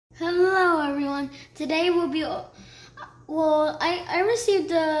everyone. Today will be, well, I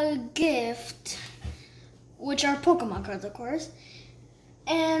received a gift, which are Pokemon cards, of course.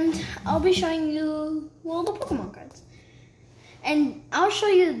 And I'll be showing you, well, the Pokemon cards. And I'll show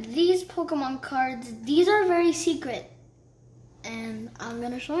you these Pokemon cards. These are very secret. And I'm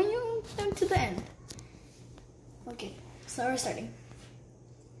going to show you them to the end. Okay, so we're starting.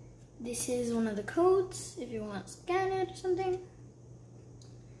 This is one of the codes, if you want to scan it or something.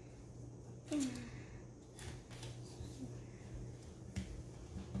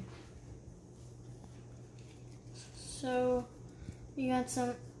 So, you got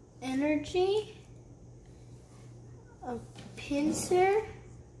some energy, a pincer,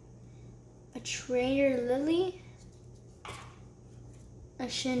 a trainer lily, a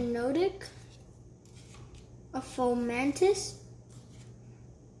Shinodic, a Fomantis,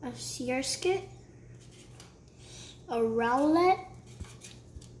 a Searskit, a Rowlet,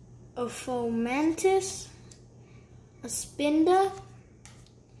 a Fomantis, a Spinda,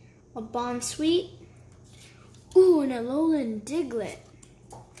 a Bonsweet, ooh, an Alolan Diglett,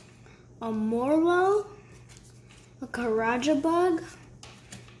 a Morlo, a Karajabug,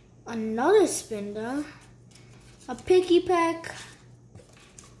 another Spinda, a Pikipek,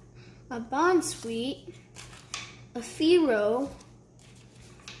 a Bonsweet, a Fearow,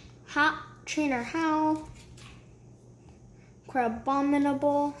 Trainer Howl,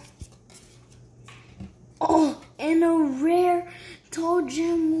 Crabominable, oh, and a rare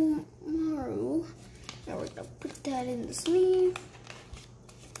Tolgemaru. Now we're gonna put that in the sleeve.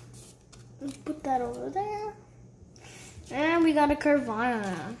 Put that over there. And we got a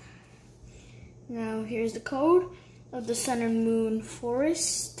Carvanha. Now here's the code of the Sun and Moon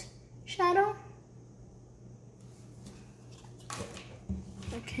Forest Shadow.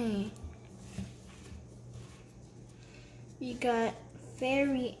 Okay. You got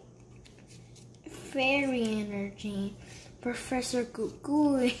Fairy Energy, Professor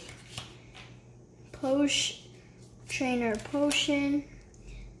Gugui, Trainer Potion,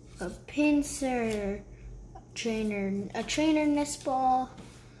 a Pincer, a Trainer Nest Ball,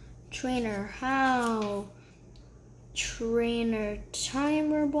 Trainer Howl, Trainer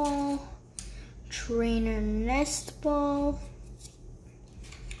Timer Ball, Trainer Nest Ball,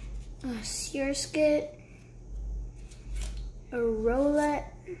 a Searskit, a Rowlet,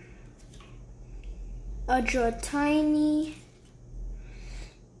 a Dratini,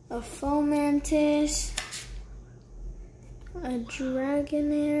 a Fomantis, a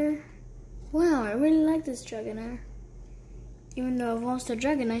Dragonair. Wow, I really like this Dragonair. Even though I've lost a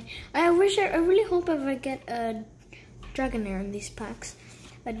Dragonite. I really hope if I get a Dragonair in these packs.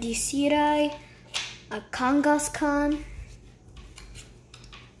 A Decidueye, a Kangaskhan,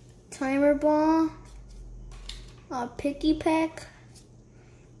 Timer Ball, a Pikipek,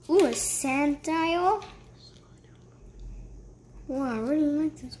 ooh, a Sandile. Wow, I really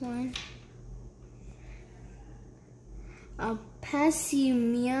like this one. A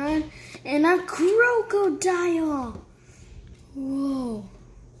Passimian and a Crocodile. Whoa.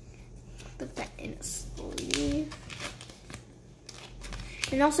 Put that in a sleeve.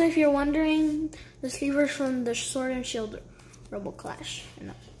 And also, if you're wondering, the sleeve is from the Sword and Shield Robo Clash. And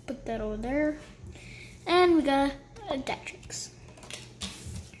I'll put that over there. And we got a Datrix.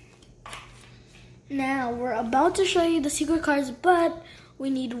 Now, we're about to show you the secret cards, but we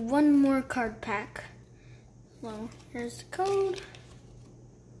need one more card pack. Well, here's the code.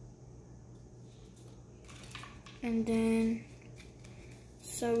 And then,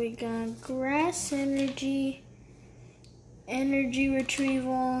 so we got Grass Energy, Energy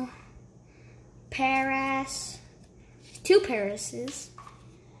Retrieval, Paras, 2 Parases,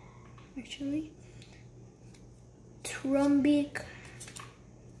 actually, Trumbeak,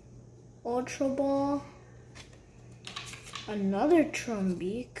 Ultra Ball, another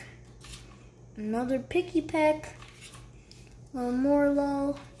Trumbeak, another Pikipek, a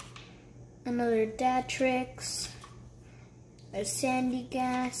Morlo, another Datrix, a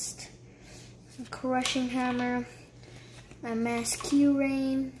Sandygast, a Crushing Hammer, a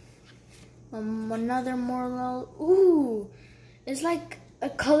Masquerain, another Morlo. Ooh, it's like a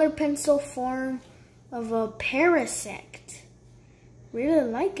color pencil form of a Parasect. Really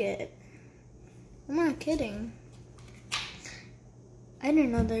like it. I'm not kidding. I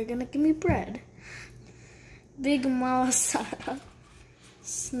didn't know they were gonna give me bread. Big Malasada,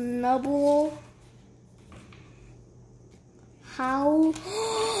 Snubbull, Howl, and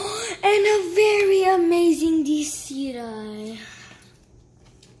a very amazing Decidueye.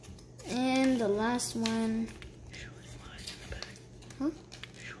 And the last one. Huh?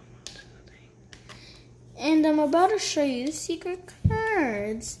 And I'm about to show you the secret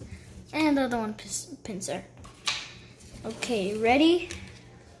cards. And the other one pincer. Okay, ready?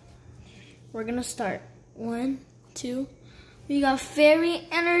 We're gonna start. 1, 2. We got fairy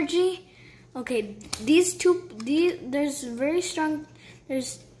energy. Okay, there's very strong,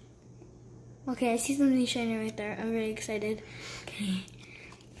 okay, I see something shining right there. I'm very excited. Okay,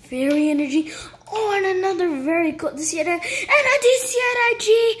 fairy energy. Oh, and another very cool, and a Sierra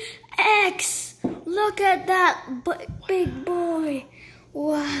GX. Look at that big boy.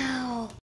 Wow.